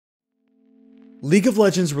League of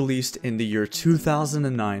Legends released in the year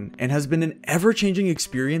 2009 and has been an ever-changing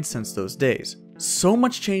experience since those days. So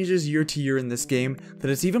much changes year to year in this game that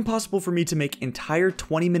it's even possible for me to make entire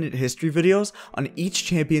 20-minute history videos on each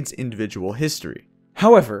champion's individual history.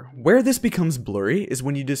 However, where this becomes blurry is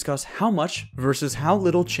when you discuss how much versus how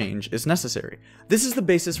little change is necessary. This is the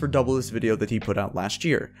basis for Doublelift's video that he put out last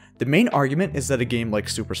year. The main argument is that a game like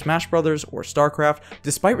Super Smash Bros. Or StarCraft,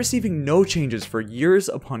 despite receiving no changes for years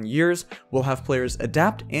upon years, will have players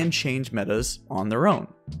adapt and change metas on their own.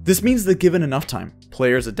 This means that given enough time,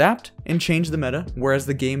 players adapt and change the meta, whereas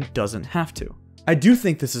the game doesn't have to. I do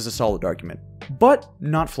think this is a solid argument, but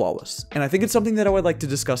not flawless, and I think it's something that I would like to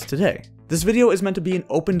discuss today. This video is meant to be an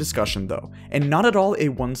open discussion though, and not at all a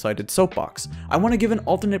one-sided soapbox. I want to give an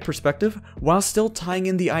alternate perspective while still tying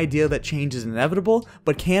in the idea that change is inevitable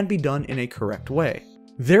but can be done in a correct way.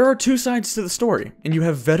 There are two sides to the story, and you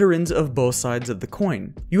have veterans of both sides of the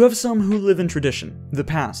coin. You have some who live in tradition, the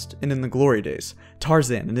past, and in the glory days.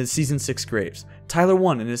 Tarzan in his Season 6 Graves,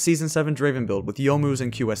 Tyler1 in his Season 7 Draven build with Youmuu's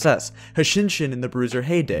and QSS, Hashinshin in the Bruiser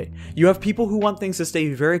heyday. You have people who want things to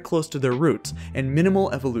stay very close to their roots, and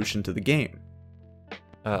minimal evolution to the game.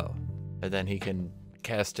 Oh, and then he can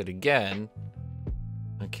cast it again.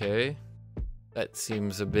 Okay, that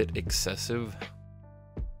seems a bit excessive.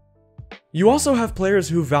 You also have players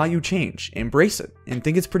who value change, embrace it, and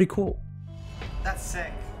think it's pretty cool. That's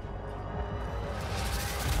sick.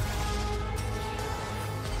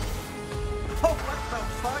 Oh, what the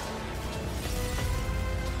fuck?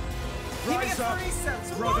 Rise up,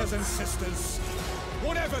 brothers and sisters.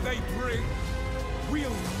 Whatever they bring,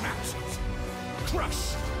 we'll match it.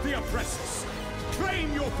 Crush the oppressors.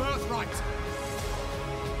 Claim your birthright.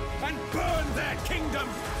 And burn their kingdom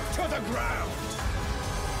to the ground.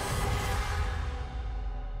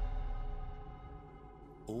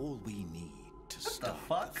 All we need to start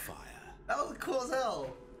the fire. That was cool as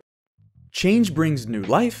hell. Change brings new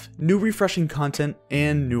life, new refreshing content,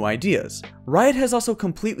 and new ideas. Riot has also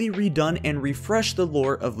completely redone and refreshed the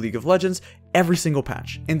lore of League of Legends every single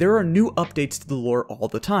patch, and there are new updates to the lore all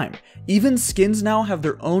the time. Even skins now have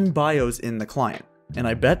their own bios in the client, and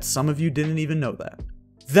I bet some of you didn't even know that.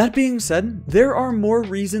 That being said, there are more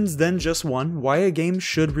reasons than just one why a game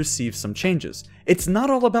should receive some changes. It's not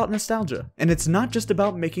all about nostalgia, and it's not just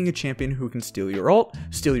about making a champion who can steal your ult,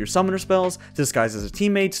 steal your summoner spells, disguise as a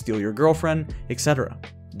teammate, steal your girlfriend, etc.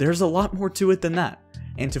 There's a lot more to it than that,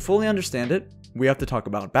 and to fully understand it, we have to talk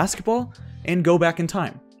about basketball and go back in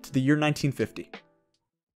time to the year 1950.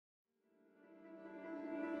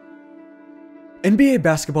 NBA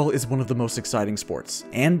basketball is one of the most exciting sports,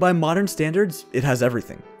 and by modern standards, it has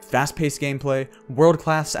everything. Fast-paced gameplay,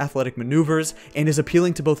 world-class athletic maneuvers, and is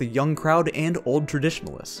appealing to both a young crowd and old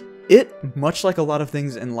traditionalists. It, much like a lot of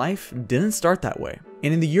things in life, didn't start that way.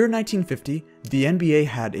 And in the year 1950, the NBA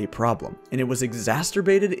had a problem, and it was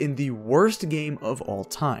exacerbated in the worst game of all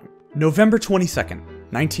time. November 22nd,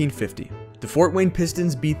 1950, the Fort Wayne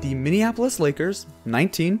Pistons beat the Minneapolis Lakers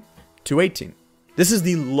 19-18. This is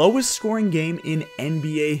the lowest scoring game in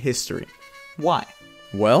NBA history. Why?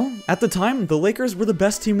 Well, at the time, the Lakers were the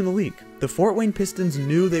best team in the league. The Fort Wayne Pistons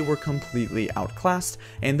knew they were completely outclassed,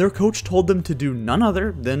 and their coach told them to do none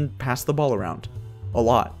other than pass the ball around. A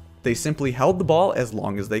lot. They simply held the ball as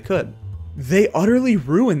long as they could. They utterly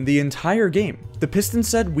ruined the entire game. The Pistons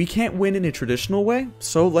said, "We can't win in a traditional way,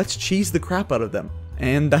 so let's cheese the crap out of them."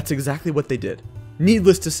 And that's exactly what they did.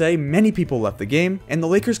 Needless to say, many people left the game, and the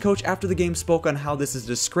Lakers coach after the game spoke on how this is a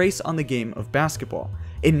disgrace on the game of basketball.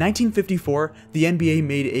 In 1954, the NBA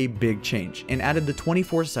made a big change and added the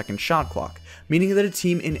 24-second shot clock, meaning that a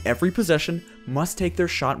team in every possession must take their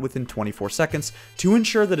shot within 24 seconds to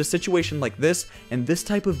ensure that a situation like this and this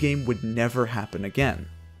type of game would never happen again.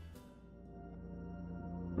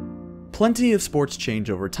 Plenty of sports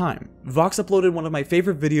change over time. Vox uploaded one of my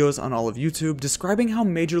favorite videos on all of YouTube describing how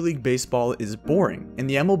Major League Baseball is boring, and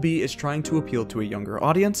the MLB is trying to appeal to a younger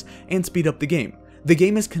audience and speed up the game. The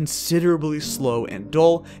game is considerably slow and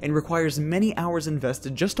dull, and requires many hours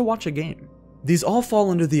invested just to watch a game. These all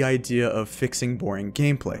fall under the idea of fixing boring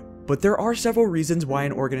gameplay, but there are several reasons why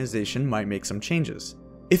an organization might make some changes.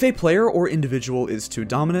 If a player or individual is too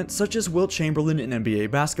dominant, such as Wilt Chamberlain in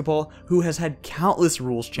NBA basketball, who has had countless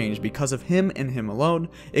rules changed because of him and him alone,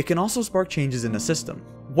 it can also spark changes in the system.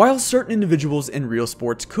 While certain individuals in real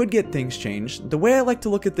sports could get things changed, the way I like to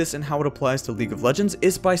look at this and how it applies to League of Legends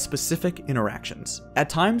is by specific interactions. At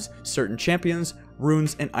times, certain champions,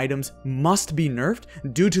 runes, and items must be nerfed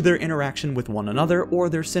due to their interaction with one another or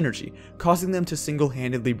their synergy, causing them to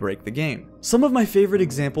single-handedly break the game. Some of my favorite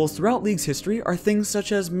examples throughout League's history are things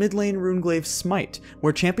such as mid-lane Runeglaive Smite,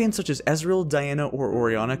 where champions such as Ezreal, Diana, or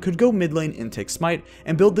Orianna could go mid-lane and take Smite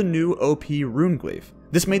and build the new OP Runeglaive.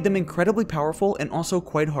 This made them incredibly powerful and also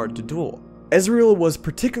quite hard to duel. Ezreal was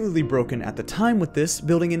particularly broken at the time with this,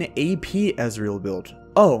 building an AP Ezreal build.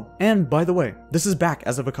 Oh, and by the way, this is back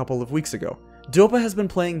as of a couple of weeks ago. Dopa has been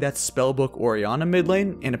playing that Spellbook Orianna mid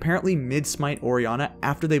lane, and apparently mid-Smite Orianna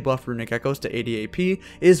after they buffed Runic Echoes to 80 AP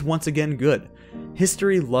is once again good.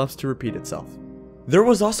 History loves to repeat itself. There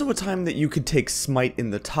was also a time that you could take Smite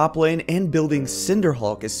in the top lane and building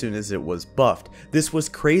Cinderhulk as soon as it was buffed. This was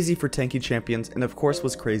crazy for tanky champions and of course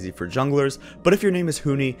was crazy for junglers, but if your name is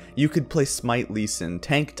Huni, you could play Smite Lee Sin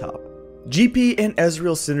tank top. GP and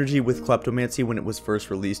Ezreal synergy with Kleptomancy when it was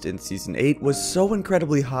first released in Season 8 was so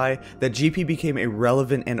incredibly high that GP became a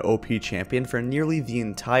relevant and OP champion for nearly the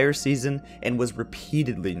entire season and was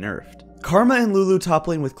repeatedly nerfed. Karma and Lulu top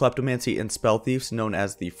lane with Kleptomancy and Spell Thieves, known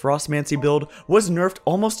as the Frostmancy build, was nerfed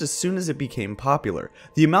almost as soon as it became popular.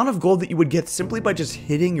 The amount of gold that you would get simply by just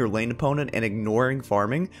hitting your lane opponent and ignoring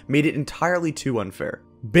farming made it entirely too unfair.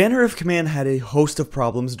 Banner of Command had a host of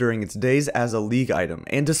problems during its days as a League item,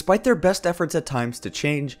 and despite their best efforts at times to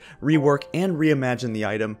change, rework, and reimagine the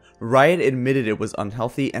item, Riot admitted it was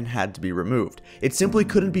unhealthy and had to be removed. It simply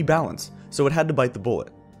couldn't be balanced, so it had to bite the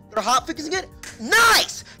bullet. They're hotfixing it?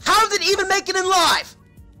 Nice! How did it even make it in live?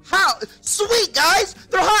 How? Sweet, guys!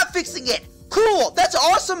 They're hotfixing it! Cool! That's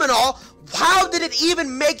awesome and all! How did it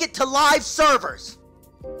even make it to live servers?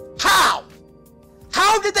 How?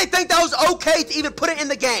 How did they think that was okay to even put it in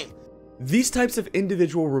the game? These types of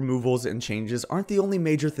individual removals and changes aren't the only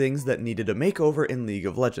major things that needed a makeover in League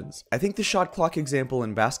of Legends. I think the shot clock example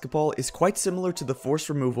in basketball is quite similar to the forced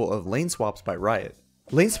removal of lane swaps by Riot.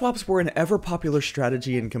 Lane swaps were an ever-popular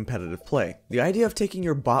strategy in competitive play. The idea of taking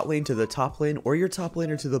your bot lane to the top lane or your top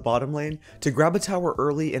laner to the bottom lane to grab a tower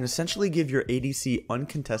early and essentially give your ADC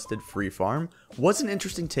uncontested free farm was an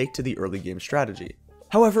interesting take to the early game strategy.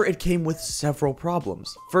 However, it came with several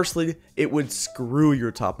problems. Firstly, it would screw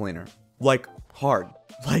your top laner. Like, hard.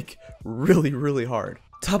 Like, really hard.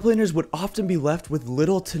 Top laners would often be left with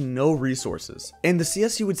little to no resources, and the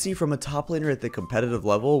CS you would see from a top laner at the competitive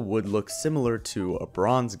level would look similar to a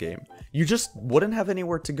bronze game. You just wouldn't have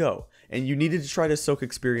anywhere to go, and you needed to try to soak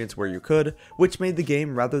experience where you could, which made the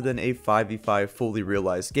game, rather than a 5v5 fully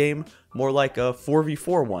realized game, more like a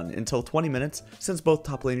 4v4 one until 20 minutes, since both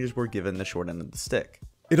top laners were given the short end of the stick.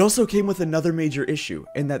 It also came with another major issue,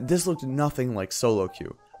 in that this looked nothing like solo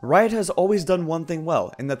queue. Riot has always done one thing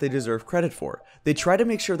well, and that they deserve credit for. They try to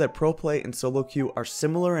make sure that pro play and solo queue are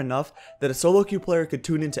similar enough that a solo queue player could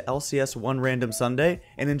tune into LCS one random Sunday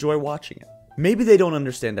and enjoy watching it. Maybe they don't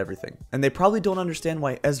understand everything, and they probably don't understand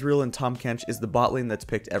why Ezreal and Tahm Kench is the bot lane that's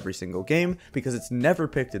picked every single game, because it's never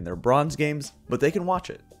picked in their bronze games, but they can watch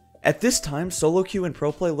it. At this time, solo queue and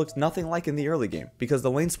pro play looked nothing like in the early game, because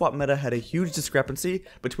the lane swap meta had a huge discrepancy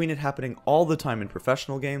between it happening all the time in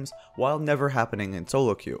professional games, while never happening in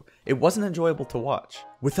solo queue. It wasn't enjoyable to watch.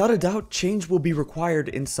 Without a doubt, change will be required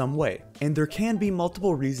in some way, and there can be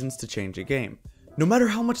multiple reasons to change a game. No matter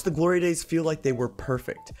how much the glory days feel like they were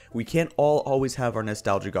perfect, we can't all always have our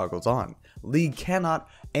nostalgia goggles on. League cannot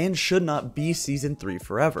and should not be Season 3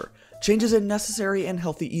 forever. Change is a necessary and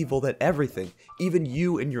healthy evil that everything, even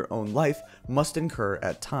you in your own life, must incur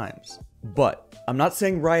at times. But I'm not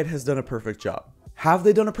saying Riot has done a perfect job. Have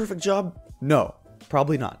they done a perfect job? No,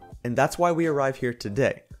 probably not. And that's why we arrive here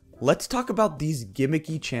today. Let's talk about these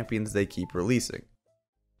gimmicky champions they keep releasing.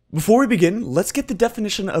 Before we begin, let's get the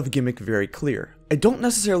definition of gimmick very clear. I don't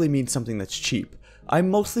necessarily mean something that's cheap. I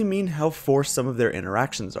mostly mean how forced some of their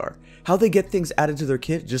interactions are. How they get things added to their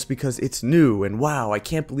kit just because it's new and wow, I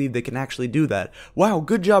can't believe they can actually do that. Wow,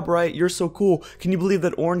 good job Riot, you're so cool. Can you believe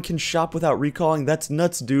that Ornn can shop without recalling? That's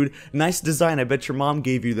nuts, dude. Nice design, I bet your mom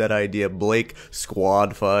gave you that idea, Blake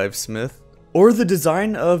Squad 5 Smith. Or the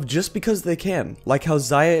design of just because they can, like how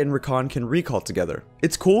Xayah and Rakan can recall together.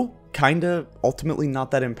 It's cool, kinda, ultimately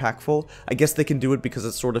not that impactful. I guess they can do it because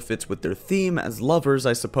it sort of fits with their theme as lovers,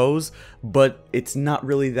 I suppose, but it's not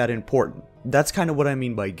really that important. That's kind of what I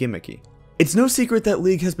mean by gimmicky. It's no secret that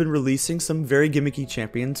League has been releasing some very gimmicky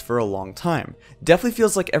champions for a long time. Definitely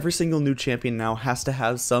feels like every single new champion now has to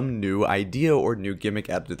have some new idea or new gimmick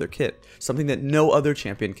added to their kit. Something that no other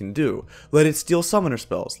champion can do. Let it steal summoner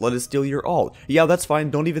spells, let it steal your ult. Yeah, that's fine,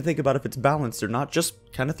 don't even think about if it's balanced or not,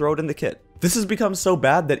 just kinda throw it in the kit. This has become so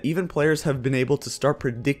bad that even players have been able to start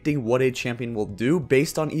predicting what a champion will do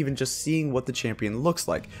based on even just seeing what the champion looks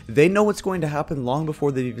like. They know what's going to happen long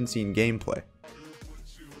before they've even seen gameplay.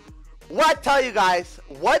 what I tell you guys,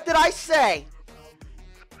 what did I say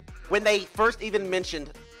when they first even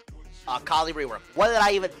mentioned Kali rework?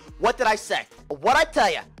 What did I say? What I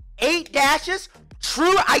tell you? 8 dashes,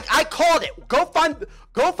 true. I called it. Go find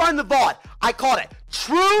the VOD. I called it.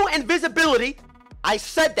 True invisibility. I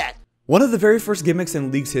said that. One of the very first gimmicks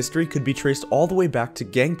in League's history could be traced all the way back to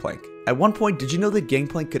Gangplank. At one point, did you know that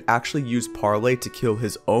Gangplank could actually use Parlay to kill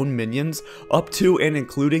his own minions, up to and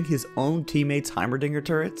including his own teammates' Heimerdinger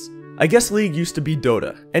turrets? I guess League used to be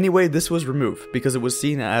Dota. Anyway, this was removed because it was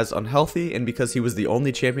seen as unhealthy, and because he was the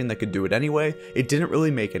only champion that could do it anyway, it didn't really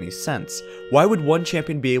make any sense. Why would one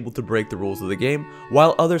champion be able to break the rules of the game,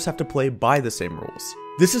 while others have to play by the same rules?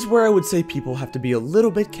 This is where I would say people have to be a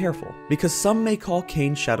little bit careful, because some may call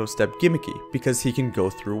Kayn Shadowstep gimmicky, because he can go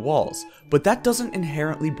through walls, but that doesn't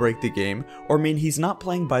inherently break the game, or mean he's not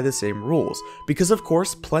playing by the same rules, because of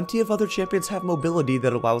course, plenty of other champions have mobility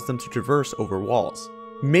that allows them to traverse over walls.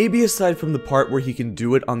 Maybe aside from the part where he can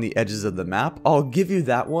do it on the edges of the map, I'll give you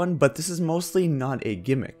that one, but this is mostly not a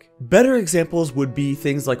gimmick. Better examples would be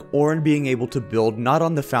things like Ornn being able to build not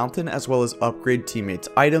on the fountain as well as upgrade teammates'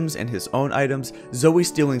 items and his own items, Zoe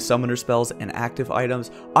stealing summoner spells and active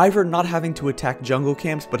items, Ivern not having to attack jungle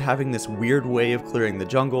camps but having this weird way of clearing the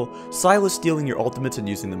jungle, Sylas stealing your ultimates and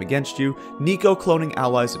using them against you, Neeko cloning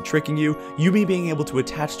allies and tricking you, Yuumi being able to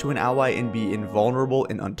attach to an ally and be invulnerable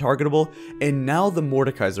and untargetable, and now the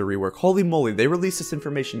Mordekaiser rework. Holy moly, they released this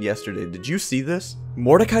information yesterday. Did you see this?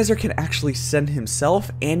 Mordekaiser can actually send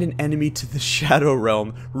himself and an enemy to the Shadow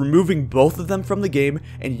Realm, removing both of them from the game,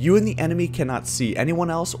 and you and the enemy cannot see anyone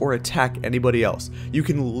else or attack anybody else. You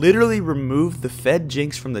can literally remove the fed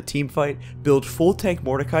Jinx from the team fight, build full tank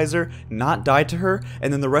Mordekaiser, not die to her,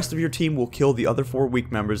 and then the rest of your team will kill the other 4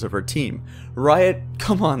 weak members of her team. Riot,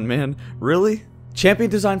 come on man, really? Champion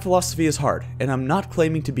design philosophy is hard, and I'm not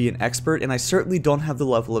claiming to be an expert, and I certainly don't have the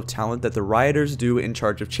level of talent that the Rioters do in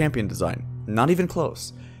charge of champion design. Not even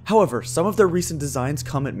close. However, some of their recent designs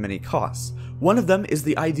come at many costs. One of them is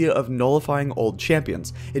the idea of nullifying old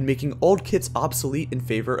champions, and making old kits obsolete in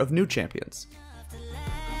favor of new champions.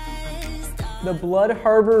 The Blood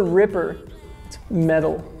Harbor Ripper. It's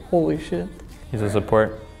metal. Holy shit. He's a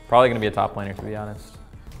support. Probably gonna be a top laner, to be honest.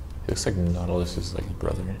 He looks like Nautilus' like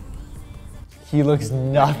brother. He looks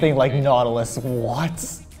nothing like Nautilus.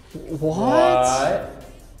 What? What?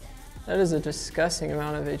 That is a disgusting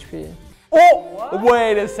amount of HP. Oh! What?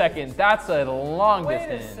 Wait a second. That's a long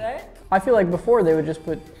distance. I feel like before they would just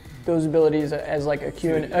put those abilities as like a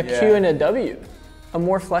Q and a W. A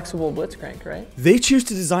more flexible Blitzcrank, right? They choose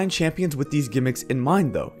to design champions with these gimmicks in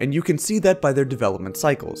mind though, and you can see that by their development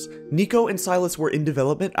cycles. Neeko and Sylas were in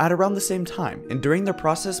development at around the same time, and during their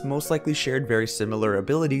process most likely shared very similar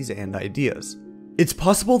abilities and ideas. It's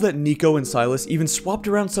possible that Neeko and Sylas even swapped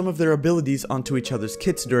around some of their abilities onto each other's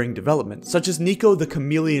kits during development, such as Neeko the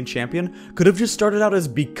Chameleon champion could have just started out as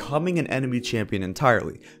becoming an enemy champion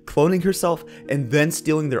entirely, cloning herself and then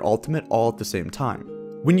stealing their ultimate all at the same time.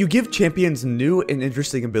 When you give champions new and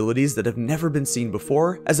interesting abilities that have never been seen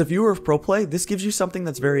before, as a viewer of pro play, this gives you something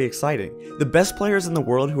that's very exciting. The best players in the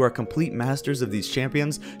world who are complete masters of these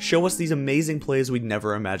champions show us these amazing plays we'd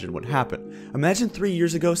never imagined would happen. Imagine 3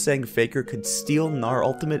 years ago saying Faker could steal Gnar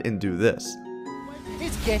ultimate and do this.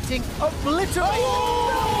 It's getting obliterated.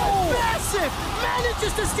 Oh! Massive!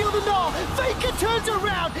 Manages to steal the Gnar. Faker turns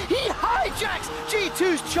around. He hijacks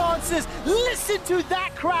G2's chances. Listen to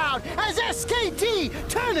that crowd as SKT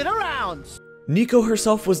turn it around. Neeko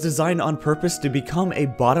herself was designed on purpose to become a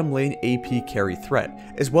bottom lane AP carry threat,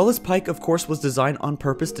 as well as Pyke of course was designed on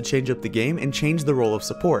purpose to change up the game and change the role of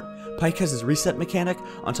support. Pyke has his reset mechanic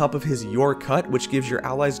on top of his Your Cut, which gives your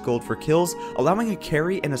allies gold for kills, allowing a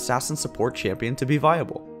carry and assassin support champion to be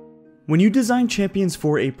viable. When you design champions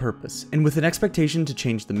for a purpose, and with an expectation to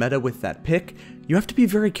change the meta with that pick, you have to be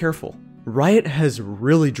very careful. Riot has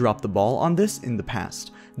really dropped the ball on this in the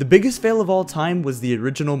past. The biggest fail of all time was the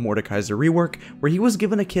original Mordekaiser rework, where he was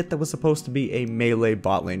given a kit that was supposed to be a melee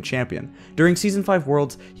bot lane champion. During Season 5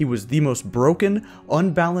 Worlds, he was the most broken,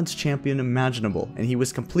 unbalanced champion imaginable, and he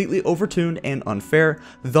was completely overtuned and unfair,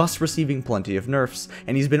 thus receiving plenty of nerfs,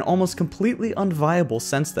 and he's been almost completely unviable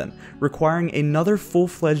since then, requiring another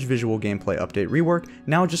full-fledged visual gameplay update rework,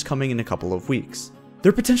 now just coming in a couple of weeks.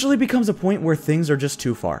 There potentially becomes a point where things are just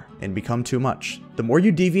too far and become too much. The more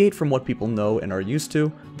you deviate from what people know and are used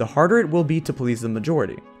to, the harder it will be to please the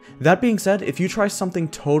majority. That being said, if you try something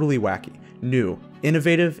totally wacky, new,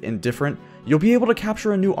 innovative, and different, you'll be able to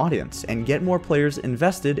capture a new audience and get more players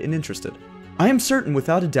invested and interested. I am certain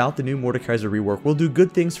without a doubt the new Mordekaiser rework will do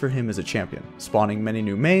good things for him as a champion, spawning many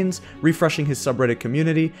new mains, refreshing his subreddit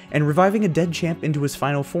community, and reviving a dead champ into his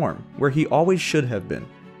final form, where he always should have been.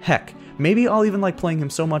 Heck, maybe I'll even like playing him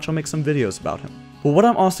so much I'll make some videos about him. But what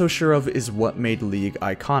I'm also sure of is what made League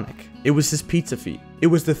iconic. It was his pizza feat. It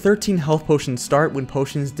was the 13 health potion start when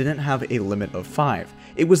potions didn't have a limit of 5.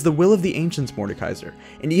 It was the will of the ancients Mordekaiser,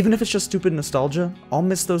 and even if it's just stupid nostalgia, I'll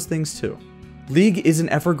miss those things too. League is an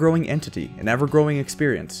ever-growing entity, an ever-growing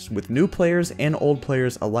experience, with new players and old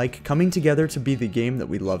players alike coming together to be the game that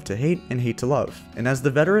we love to hate and hate to love. And as the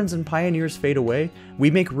veterans and pioneers fade away, we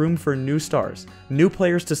make room for new stars, new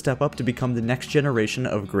players to step up to become the next generation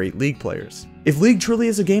of great League players. If League truly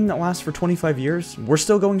is a game that lasts for 25 years, we're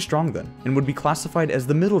still going strong then, and would be classified as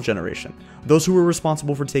the middle generation, those who were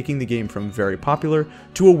responsible for taking the game from very popular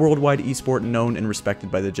to a worldwide esport known and respected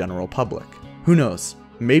by the general public. Who knows?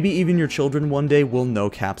 Maybe even your children one day will know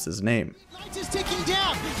Caps' name. Light is ticking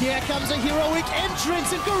down. Here comes a heroic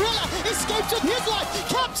entrance, and Gorilla escapes with his life.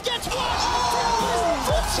 Caps gets one.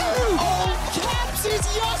 For two. Caps'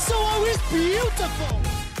 Yasuo is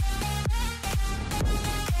beautiful.